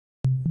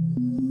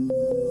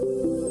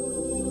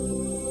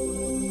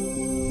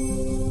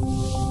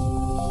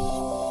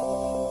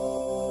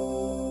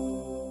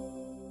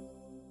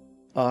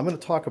I'm going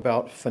to talk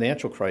about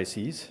financial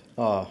crises.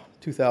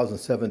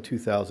 2007,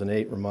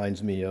 2008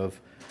 reminds me of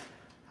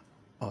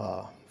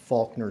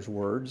Faulkner's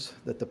words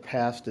that the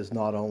past is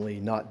not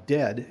only not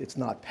dead, it's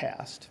not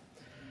past.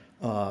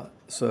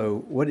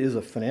 So what is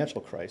a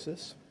financial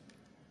crisis?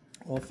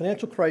 Well, a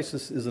financial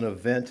crisis is an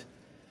event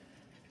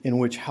in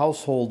which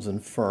households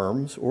and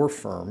firms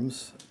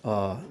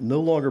no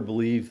longer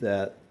believe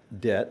that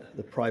debt,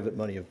 the private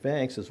money of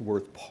banks, is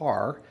worth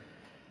par,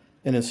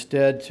 and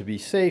instead, to be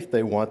safe,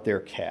 they want their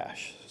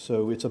cash.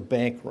 So it's a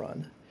bank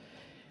run.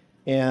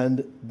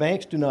 And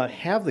banks do not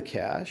have the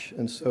cash,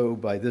 and so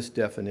by this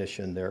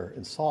definition, they're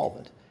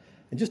insolvent.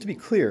 And just to be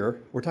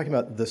clear, we're talking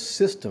about the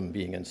system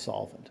being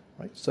insolvent,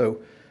 right? So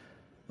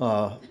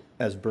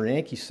as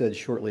Bernanke said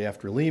shortly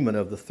after Lehman,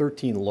 of the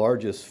 13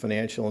 largest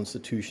financial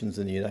institutions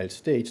in the United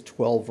States,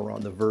 12 are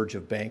on the verge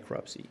of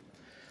bankruptcy.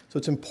 So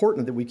it's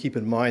important that we keep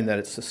in mind that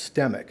it's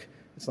systemic.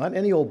 It's not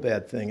any old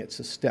bad thing, it's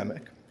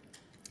systemic.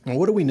 And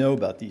what do we know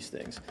about these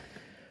things?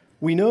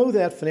 We know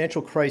that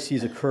financial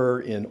crises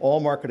occur in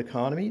all market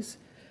economies,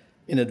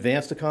 in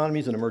advanced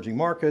economies and emerging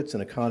markets,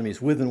 in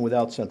economies with and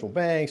without central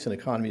banks, in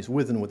economies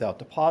with and without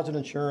deposit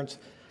insurance.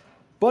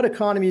 But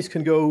economies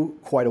can go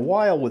quite a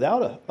while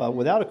without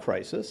a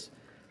crisis.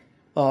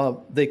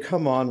 They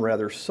come on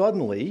rather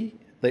suddenly.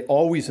 They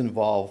always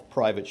involve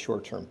private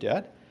short-term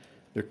debt.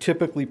 They're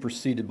typically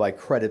preceded by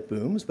credit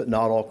booms, but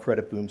not all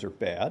credit booms are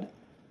bad.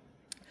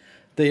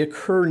 They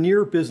occur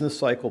near business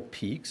cycle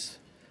peaks.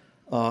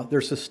 They're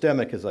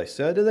systemic, as I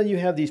said, and then you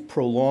have these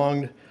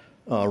prolonged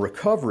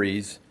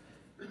recoveries,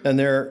 and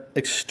they're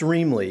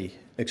extremely,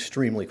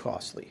 extremely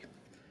costly.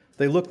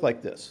 They look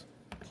like this.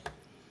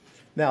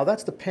 Now,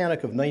 that's the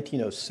panic of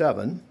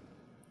 1907,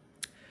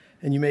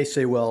 and you may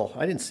say, well,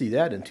 I didn't see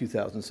that in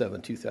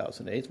 2007,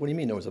 2008. What do you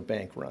mean there was a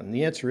bank run? And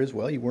the answer is,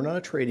 well, you weren't on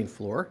a trading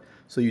floor,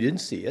 so you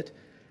didn't see it.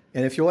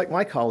 And if you're like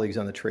my colleagues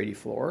on the trading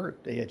floor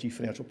at AIG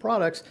Financial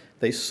Products,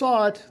 they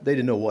saw it, they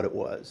didn't know what it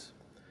was.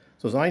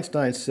 So as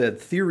Einstein said,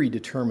 theory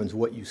determines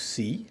what you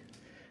see,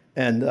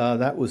 and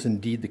that was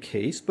indeed the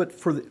case. But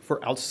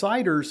for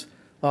outsiders,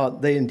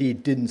 they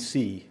indeed didn't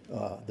see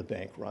the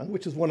bank run,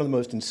 which is one of the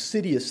most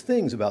insidious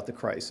things about the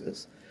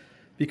crisis.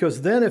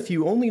 Because then if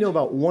you only know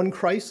about one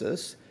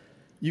crisis,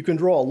 you can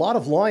draw a lot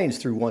of lines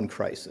through one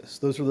crisis.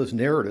 Those are those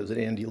narratives that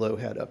Andy Lowe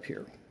had up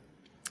here.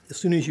 As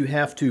soon as you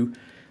have to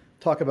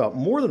talk about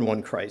more than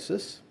one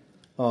crisis,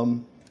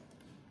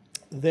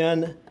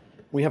 then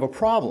we have a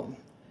problem.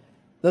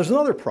 There's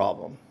another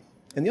problem.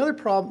 And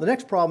the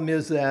next problem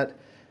is that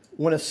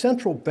when a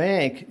central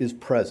bank is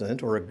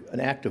present, or an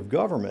act of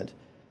government,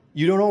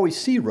 you don't always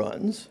see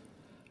runs.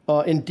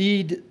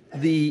 Indeed,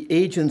 the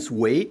agents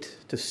wait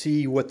to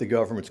see what the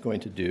government's going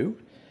to do.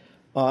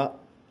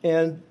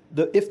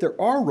 If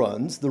there are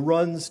runs, the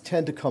runs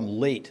tend to come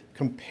late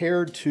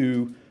compared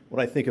to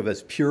what I think of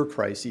as pure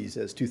crises,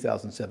 as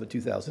 2007,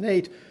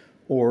 2008,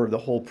 or the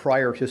whole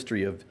prior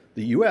history of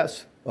the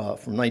US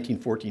from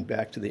 1914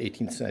 back to the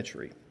 18th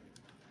century.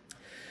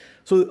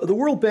 So the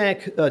World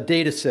Bank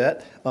data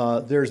set,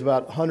 there's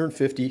about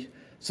 150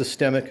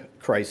 systemic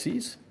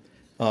crises,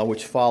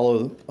 which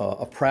follow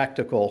a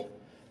practical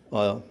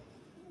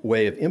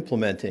way of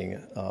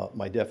implementing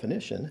my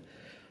definition.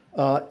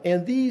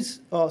 And these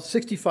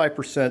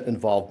 65%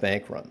 involve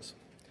bank runs.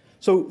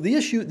 So the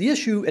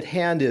issue at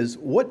hand is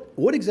what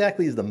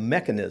exactly is the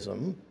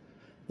mechanism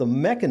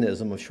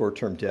of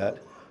short-term debt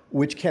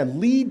which can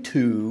lead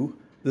to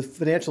the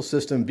financial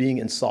system being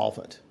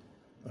insolvent,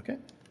 okay?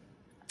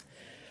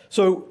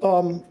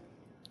 So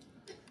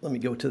let me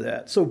go to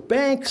that. So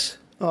banks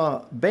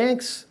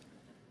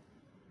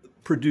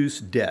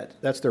produce debt.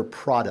 That's their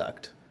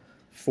product.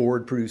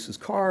 Ford produces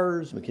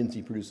cars,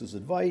 McKinsey produces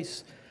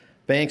advice.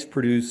 Banks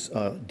produce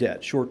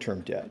debt,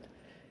 short-term debt.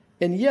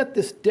 And yet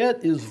this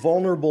debt is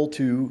vulnerable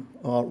to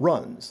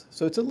runs.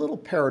 So it's a little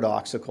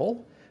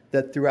paradoxical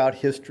that throughout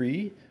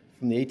history,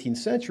 from the 18th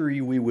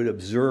century, we would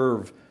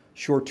observe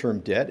short-term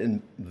debt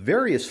in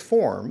various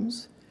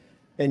forms,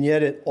 and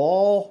yet it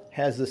all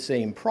has the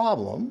same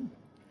problem,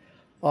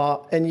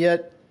 and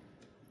yet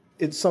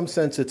in some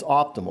sense it's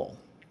optimal.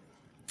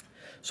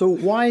 So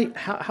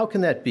how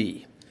can that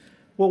be?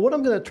 Well, what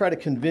I'm going to try to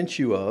convince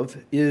you of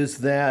is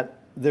that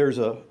there's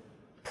a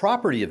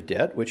property of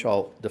debt, which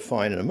I'll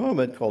define in a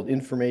moment, called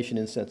information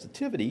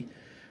insensitivity,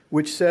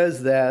 which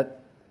says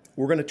that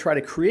we're going to try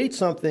to create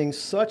something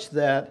such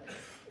that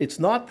it's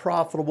not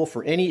profitable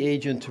for any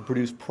agent to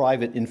produce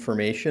private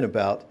information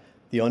about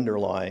the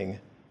underlying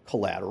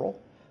collateral,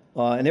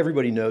 and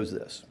everybody knows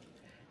this.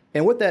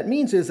 And what that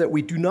means is that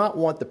we do not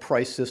want the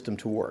price system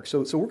to work. So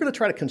we're going to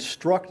try to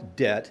construct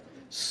debt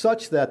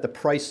such that the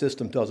price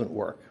system doesn't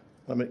work.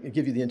 I'm going to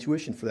give you the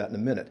intuition for that in a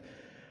minute.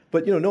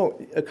 But no,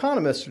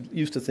 economists are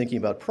used to thinking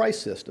about price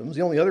systems.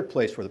 The only other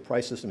place where the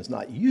price system is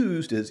not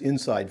used is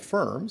inside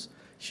firms,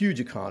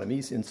 huge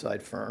economies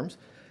inside firms.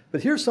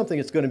 But here's something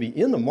that's going to be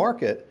in the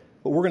market,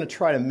 but we're going to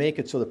try to make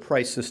it so the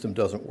price system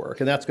doesn't work,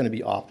 and that's going to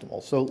be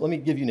optimal. So let me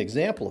give you an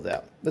example of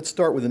that. Let's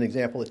start with an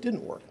example that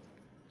didn't work.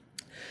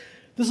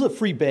 This is a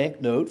free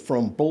banknote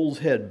from Bull's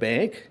Head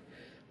Bank.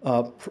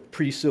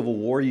 Pre-Civil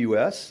War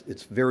U.S.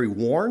 It's very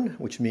worn,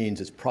 which means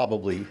it's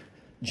probably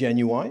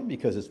genuine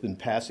because it's been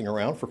passing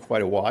around for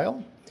quite a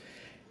while.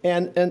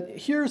 And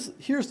here's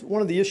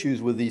one of the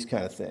issues with these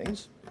kind of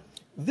things.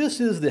 This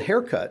is the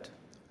haircut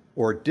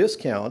or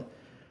discount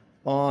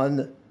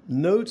on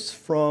notes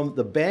from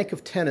the Bank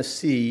of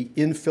Tennessee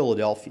in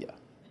Philadelphia.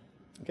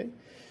 Okay?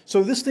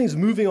 So this thing's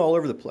moving all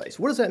over the place.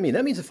 What does that mean?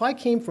 That means if I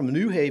came from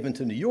New Haven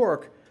to New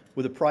York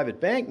with a private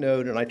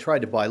banknote and I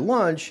tried to buy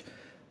lunch,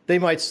 they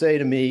might say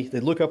to me,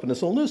 they'd look up in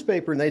this little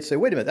newspaper and they'd say,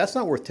 wait a minute, that's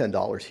not worth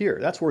 $10 here.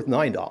 That's worth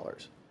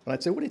 $9. And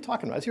I'd say, what are you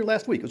talking about? I was here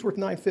last week. It was worth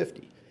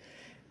 $9.50.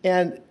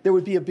 And there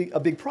would be a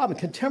big problem.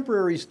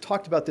 Contemporaries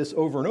talked about this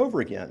over and over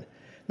again.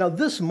 Now,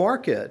 this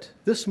market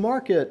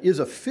is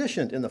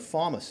efficient in the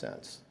FAMA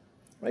sense,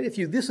 right?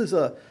 This is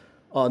a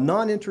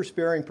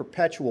non-interest-bearing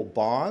perpetual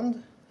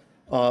bond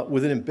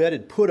with an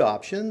embedded put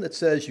option that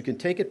says you can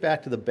take it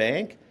back to the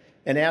bank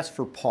and ask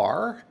for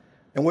par.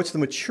 And what's the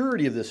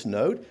maturity of this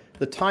note?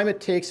 The time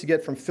it takes to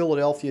get from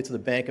Philadelphia to the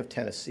Bank of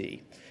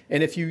Tennessee.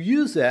 And if you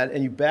use that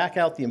and you back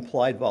out the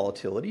implied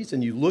volatilities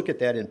and you look at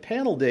that in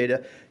panel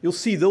data, you'll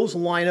see those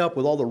line up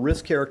with all the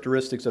risk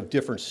characteristics of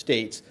different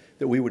states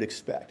that we would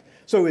expect.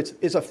 So it's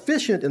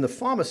efficient in the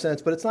FAMA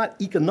sense, but it's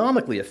not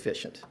economically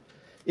efficient.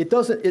 It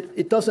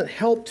doesn't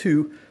help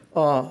to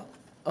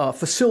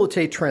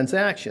facilitate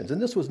transactions. And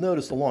this was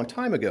noticed a long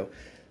time ago.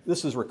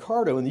 This is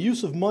Ricardo. In the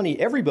use of money,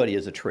 everybody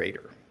is a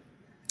trader.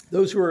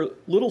 Those who are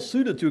little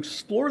suited to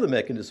explore the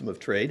mechanism of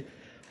trade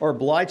are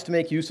obliged to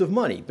make use of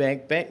money,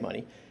 bank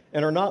money,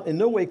 and are not in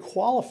no way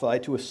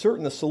qualified to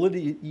ascertain the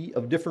solidity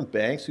of different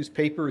banks whose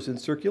paper is in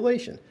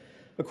circulation.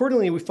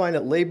 Accordingly, we find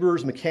that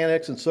laborers,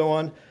 mechanics, and so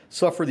on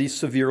suffer these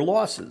severe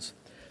losses.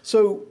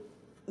 So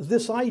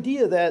this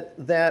idea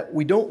that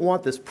we don't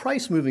want this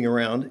price moving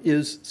around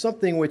is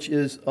something which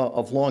is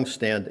of long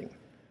standing.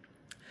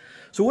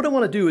 So what I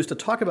want to do is to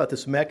talk about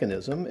this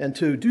mechanism, and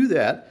to do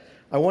that,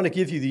 I want to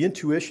give you the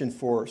intuition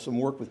for some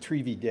work with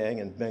Tree Dang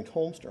and Bengt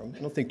Holmstrom. I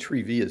don't think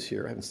Tree is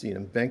here. I haven't seen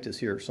him. Bengt is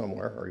here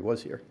somewhere, or he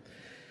was here.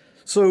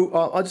 So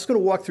I'm just going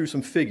to walk through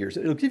some figures.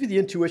 It'll give you the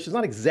intuition. It's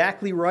not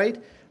exactly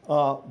right,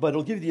 but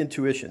it'll give you the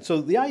intuition.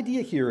 So the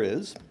idea here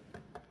is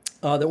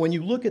that when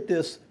you look at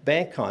this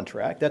bank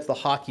contract, that's the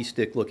hockey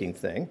stick looking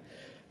thing,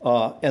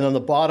 and on the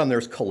bottom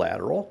there's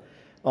collateral.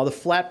 The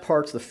flat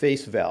part's the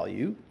face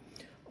value.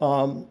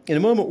 In a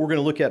moment we're going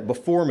to look at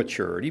before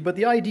maturity, but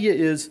the idea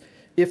is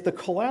if the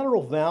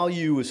collateral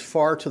value is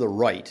far to the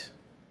right,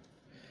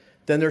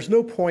 then there's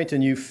no point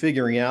in you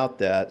figuring out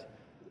that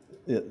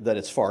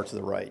it's far to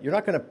the right. You're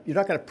not going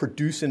to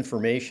produce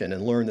information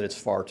and learn that it's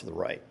far to the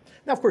right.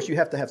 Now, of course, you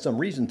have to have some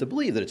reason to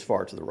believe that it's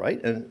far to the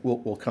right, and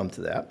we'll come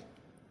to that.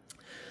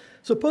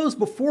 Suppose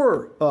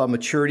before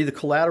maturity, the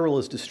collateral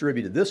is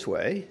distributed this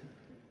way,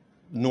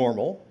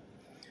 normal,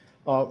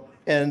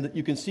 and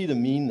you can see the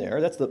mean there.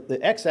 That's the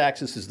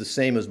x-axis is the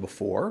same as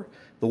before.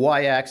 The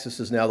y-axis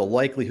is now the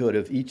likelihood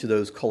of each of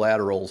those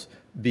collaterals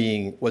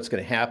being what's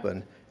going to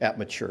happen at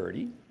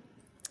maturity.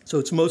 So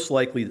it's most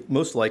likely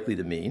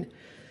the mean.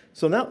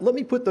 So now let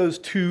me put those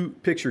two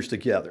pictures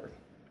together.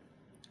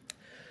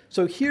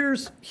 So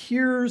here's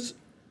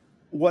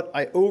what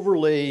I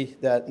overlay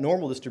that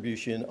normal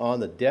distribution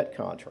on the debt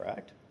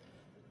contract.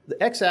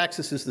 The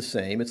x-axis is the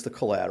same, it's the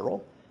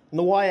collateral. And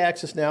the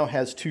y-axis now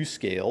has two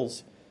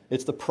scales.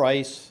 It's the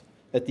price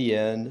at the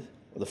end,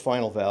 or the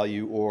final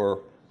value,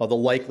 or the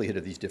likelihood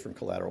of these different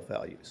collateral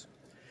values.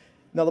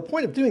 Now, the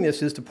point of doing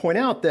this is to point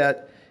out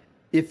that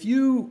if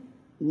you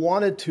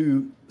wanted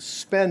to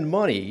spend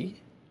money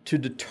to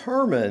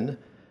determine,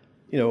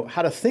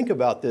 how to think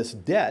about this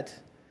debt,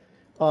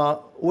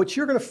 what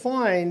you're going to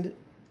find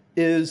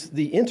is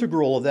the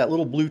integral of that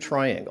little blue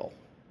triangle,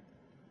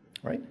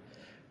 right?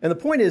 And the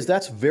point is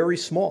that's very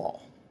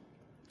small.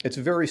 It's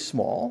very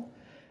small,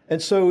 and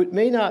so it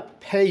may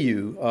not pay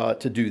you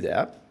to do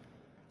that.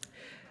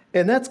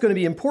 And that's going to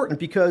be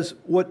important because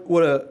what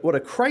a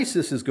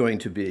crisis is going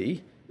to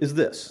be is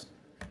this.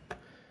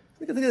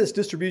 Think of this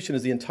distribution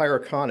as the entire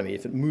economy.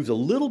 If it moves a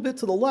little bit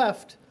to the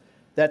left,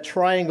 that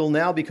triangle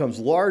now becomes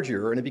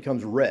larger and it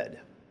becomes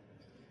red.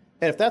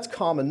 And if that's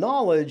common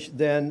knowledge,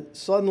 then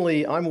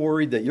suddenly I'm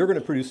worried that you're going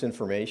to produce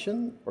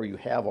information, or you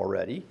have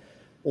already,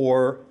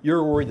 or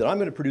you're worried that I'm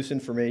going to produce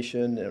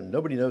information and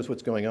nobody knows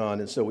what's going on,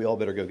 and so we all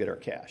better go get our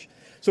cash.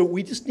 So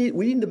we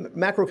need the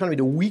macroeconomy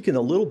to weaken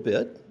a little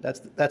bit. That's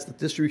the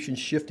distribution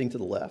shifting to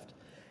the left.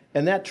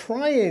 And that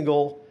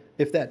triangle,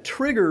 if that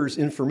triggers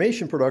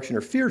information production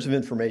or fears of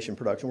information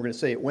production, we're going to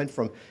say it went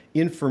from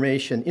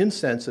information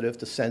insensitive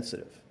to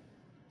sensitive.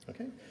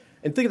 Okay?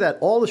 And think of that,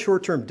 all the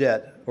short-term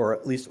debt, or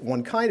at least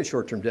one kind of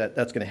short-term debt,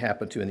 that's going to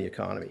happen to in the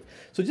economy.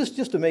 So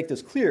just to make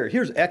this clear,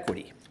 here's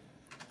equity.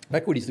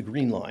 Equity is the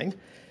green line.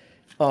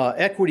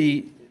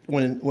 Equity,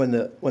 when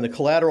the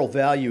collateral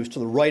value is to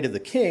the right of the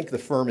kink, the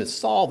firm is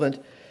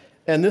solvent,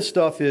 and this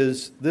stuff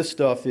is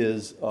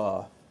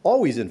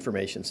always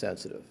information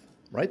sensitive,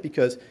 right?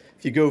 Because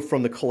if you go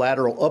from the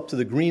collateral up to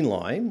the green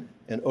line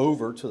and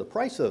over to the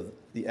price of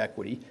the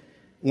equity,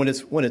 when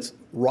it's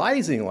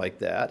rising like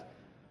that,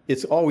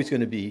 it's always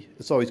going to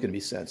be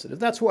sensitive.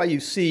 That's why you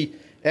see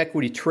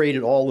equity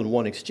traded all in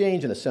one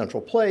exchange in a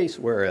central place,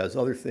 whereas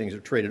other things are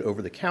traded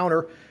over the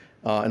counter,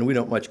 and we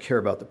don't much care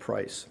about the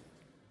price.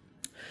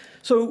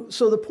 So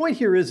the point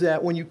here is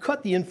that when you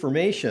cut the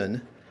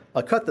information,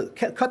 cut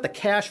the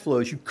cash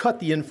flows, you cut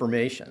the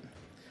information,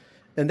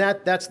 and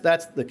that's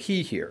the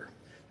key here.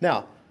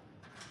 Now,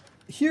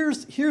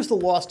 here's the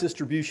loss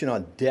distribution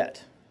on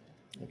debt.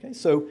 Okay,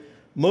 so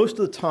most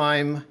of the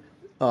time,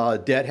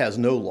 debt has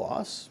no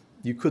loss.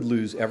 You could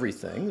lose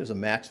everything. There's a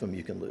maximum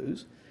you can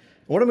lose.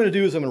 And what I'm going to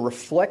do is I'm going to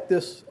reflect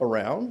this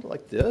around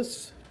like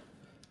this,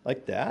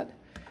 like that,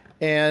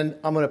 and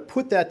I'm going to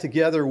put that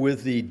together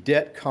with the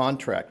debt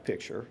contract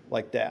picture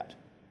like that.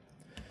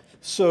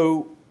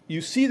 So you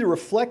see the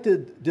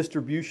reflected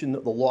distribution, the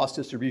loss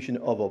distribution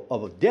of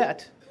a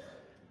debt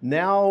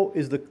now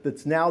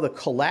that's now the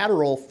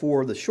collateral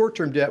for the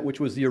short-term debt, which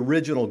was the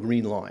original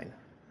green line.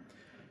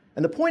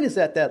 And the point is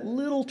that that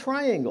little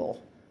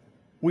triangle,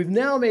 we've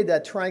now made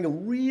that triangle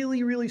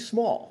really, really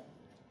small,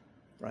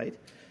 right?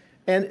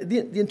 And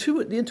the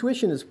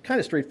intuition is kind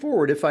of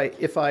straightforward.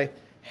 If I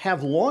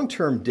have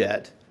long-term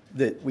debt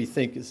that we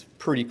think is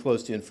pretty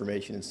close to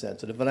information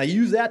insensitive, and I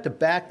use that to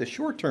back the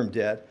short-term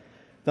debt,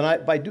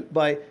 then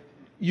by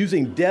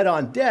using debt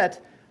on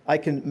debt, I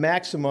can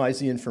maximize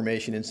the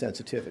information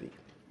insensitivity.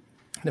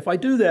 And if I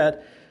do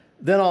that,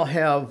 then I'll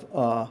have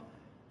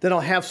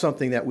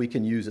something that we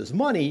can use as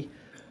money,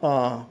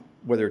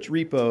 whether it's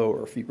repo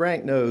or fee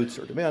bank notes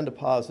or demand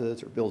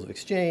deposits or bills of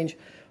exchange.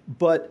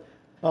 But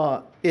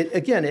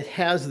it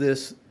has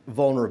this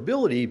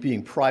vulnerability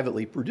being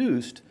privately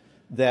produced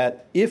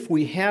that if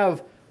we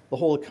have the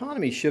whole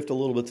economy shift a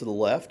little bit to the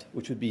left,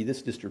 which would be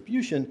this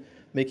distribution,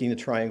 making the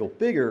triangle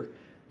bigger,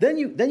 then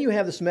you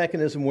have this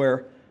mechanism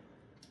where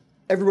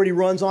everybody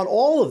runs on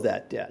all of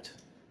that debt.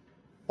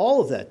 All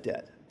of that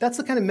debt. That's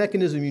the kind of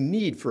mechanism you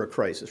need for a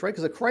crisis, right?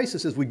 Because a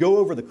crisis is we go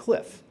over the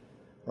cliff,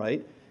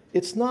 right?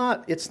 It's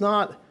not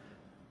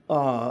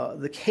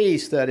the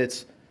case that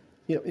it's,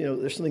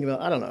 there's something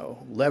about, I don't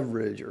know,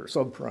 leverage or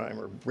subprime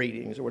or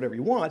ratings or whatever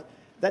you want.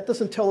 That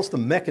doesn't tell us the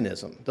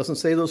mechanism. It doesn't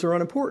say those are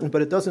unimportant,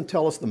 but it doesn't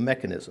tell us the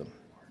mechanism.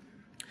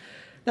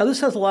 Now,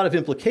 this has a lot of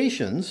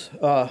implications.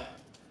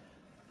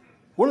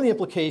 One of the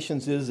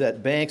implications is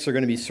that banks are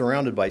going to be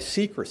surrounded by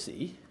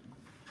secrecy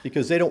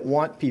because they don't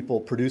want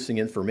people producing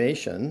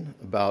information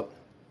about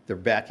their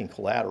backing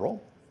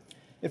collateral.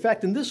 In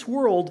fact, in this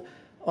world,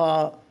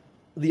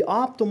 the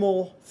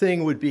optimal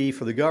thing would be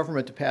for the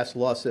government to pass a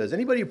law that says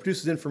anybody who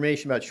produces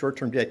information about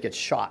short-term debt gets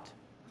shot.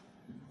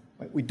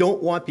 Right? We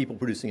don't want people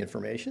producing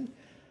information.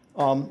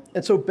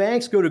 And so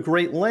banks go to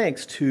great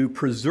lengths to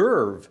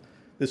preserve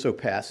this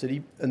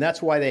opacity, and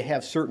that's why they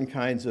have certain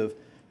kinds of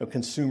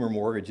consumer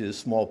mortgages,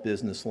 small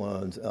business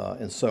loans,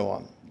 and so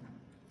on.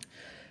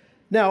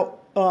 Now,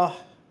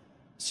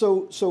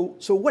 so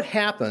what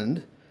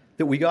happened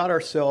that we got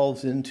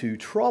ourselves into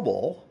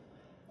trouble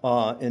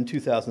in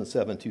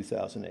 2007,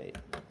 2008?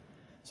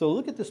 So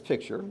look at this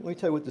picture. Let me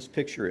tell you what this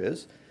picture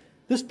is.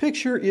 This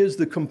picture is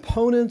the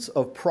components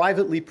of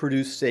privately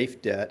produced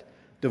safe debt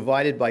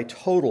divided by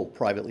total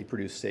privately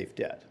produced safe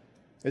debt.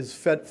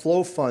 This is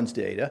flow funds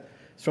data.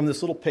 It's from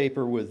this little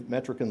paper with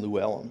Metric and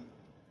Llewellyn.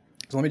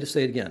 So let me just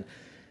say it again.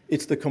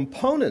 It's the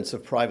components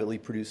of privately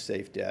produced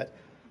safe debt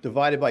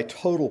divided by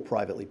total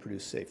privately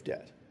produced safe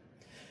debt.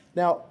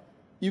 Now,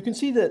 you can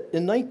see that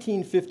in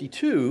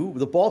 1952,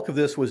 the bulk of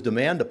this was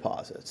demand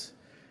deposits.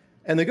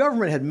 And the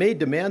government had made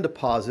demand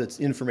deposits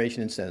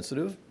information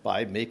insensitive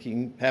by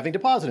having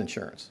deposit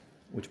insurance,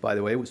 which, by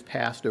the way, was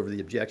passed over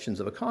the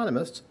objections of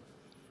economists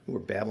who were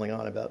babbling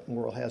on about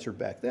moral hazard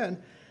back then.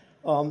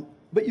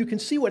 But you can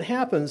see what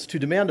happens to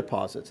demand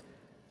deposits.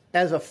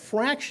 As a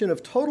fraction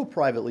of total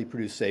privately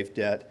produced safe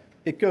debt,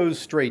 it goes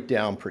straight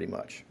down pretty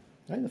much.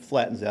 Right? It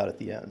flattens out at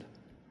the end.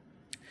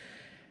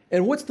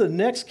 And what's the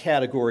next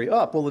category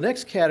up? Well, the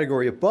next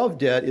category above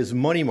debt is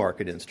money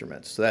market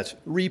instruments. So that's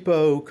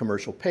repo,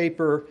 commercial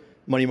paper,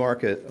 money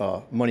market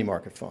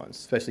funds,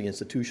 especially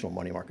institutional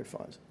money market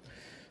funds.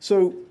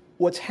 So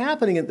what's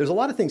happening, there's a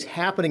lot of things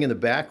happening in the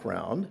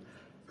background.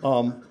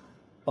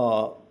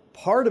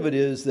 Part of it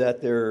is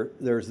that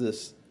there's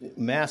this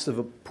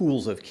massive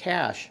pools of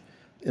cash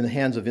in the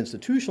hands of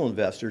institutional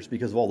investors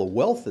because of all the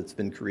wealth that's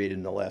been created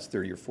in the last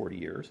 30 or 40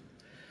 years,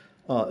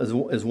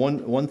 as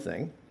one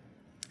thing.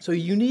 So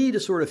you need a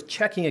sort of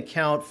checking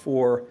account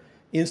for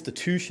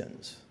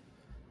institutions,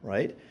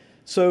 right?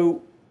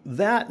 So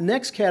that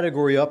next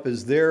category up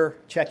is their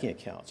checking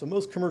account. So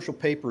most commercial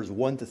paper is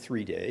 1 to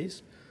 3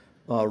 days.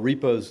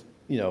 Repos,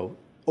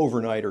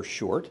 overnight or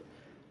short.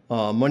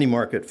 Money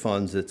market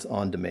funds, it's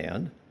on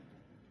demand.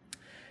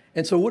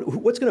 And so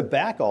what's going to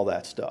back all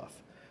that stuff?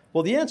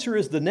 Well, the answer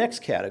is the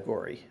next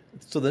category.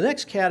 So the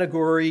next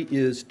category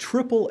is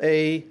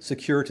AAA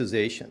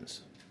securitizations.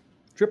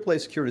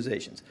 AAA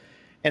securitizations.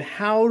 And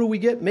how do we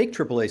make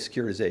AAA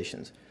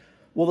securitizations?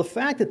 Well, the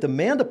fact that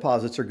demand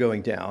deposits are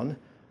going down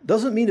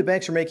doesn't mean the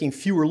banks are making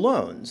fewer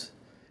loans.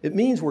 It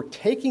means we're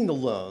taking the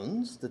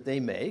loans that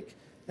they make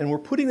and we're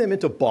putting them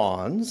into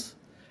bonds,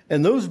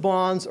 And those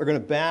bonds are going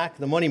to back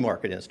the money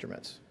market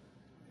instruments.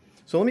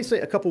 So let me say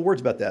a couple words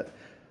about that.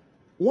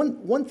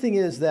 One thing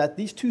is that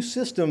these two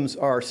systems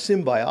are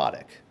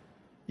symbiotic.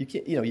 You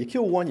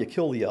kill one, you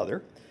kill the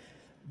other.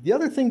 The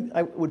other thing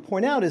I would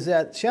point out is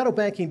that shadow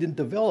banking didn't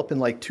develop in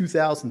like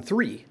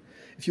 2003.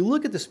 If you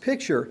look at this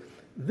picture,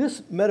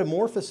 this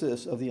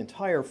metamorphosis of the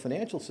entire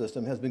financial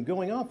system has been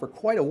going on for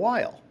quite a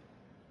while,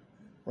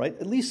 right?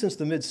 At least since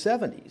the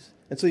mid-70s.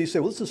 And so you say,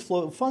 well, this is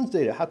flow of funds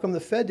data. How come the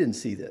Fed didn't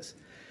see this?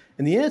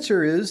 And the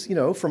answer is,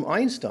 from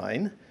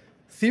Einstein,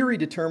 theory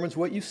determines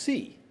what you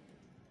see.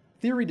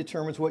 Theory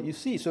determines what you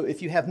see. So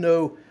if you have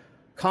no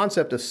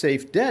concept of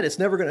safe debt, it's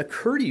never going to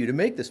occur to you to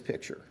make this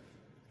picture,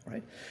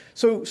 right?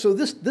 So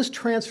this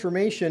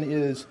transformation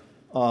is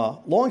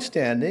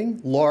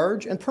long-standing,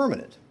 large, and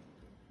permanent.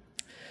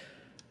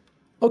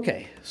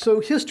 Okay, so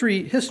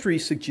history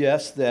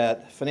suggests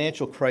that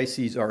financial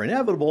crises are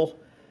inevitable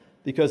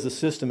because the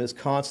system is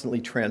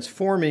constantly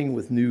transforming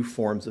with new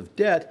forms of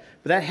debt,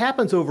 but that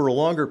happens over a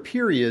longer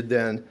period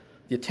than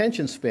the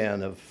attention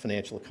span of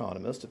financial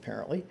economists,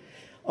 apparently.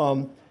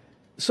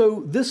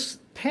 So this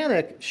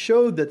panic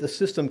showed that the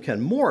system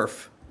can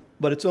morph,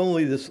 but it's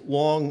only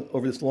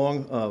over this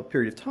long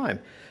period of time.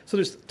 So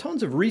there's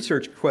tons of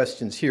research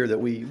questions here that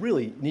we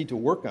really need to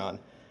work on.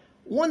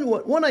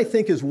 One I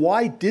think is,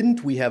 why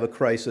didn't we have a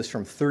crisis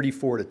from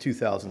 34 to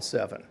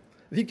 2007?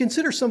 If you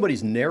consider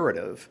somebody's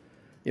narrative,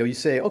 you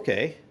say,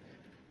 okay,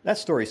 that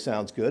story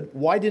sounds good.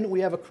 Why didn't we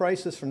have a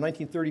crisis from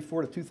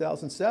 1934 to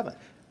 2007?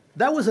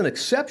 That was an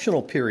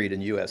exceptional period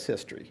in U.S.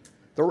 history.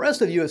 The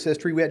rest of U.S.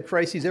 history, we had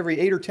crises every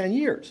 8 or 10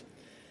 years.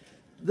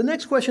 The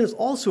next question is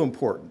also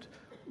important.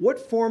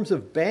 What forms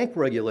of bank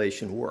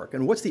regulation work,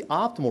 and what's the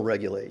optimal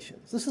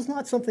regulations? This is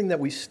not something that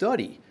we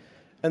study.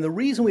 And the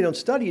reason we don't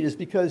study it is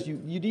because you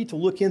need to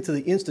look into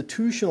the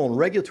institutional and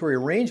regulatory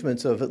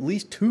arrangements of at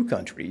least 2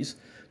 countries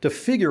to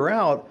figure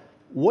out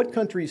what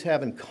countries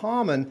have in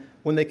common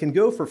when they can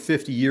go for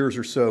 50 years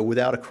or so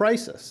without a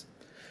crisis.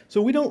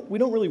 So we don't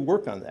really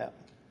work on that.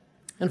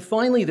 And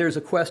finally, there's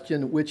a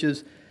question which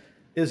is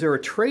there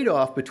a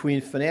trade-off between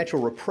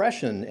financial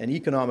repression and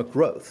economic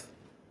growth?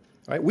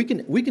 Right? We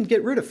can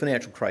get rid of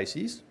financial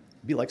crises.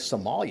 It'd be like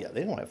Somalia.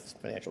 They don't have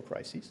financial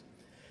crises.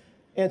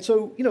 And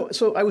so,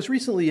 so I was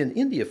recently in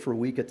India for a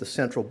week at the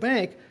central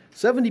bank.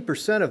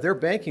 70% of their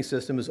banking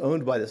system is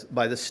owned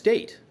by the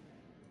state,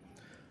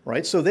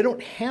 right? So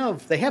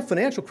they have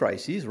financial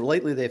crises.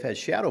 Lately, they've had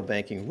shadow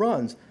banking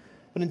runs,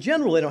 but in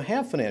general, they don't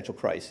have financial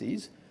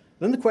crises.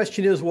 Then the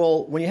question is,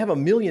 well, when you have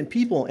 1 million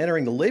people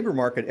entering the labor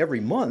market every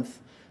month,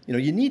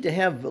 you need to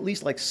have at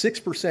least like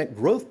 6%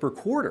 growth per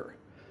quarter.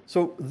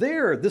 So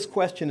this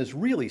question is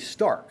really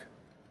stark.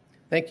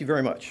 Thank you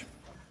very much.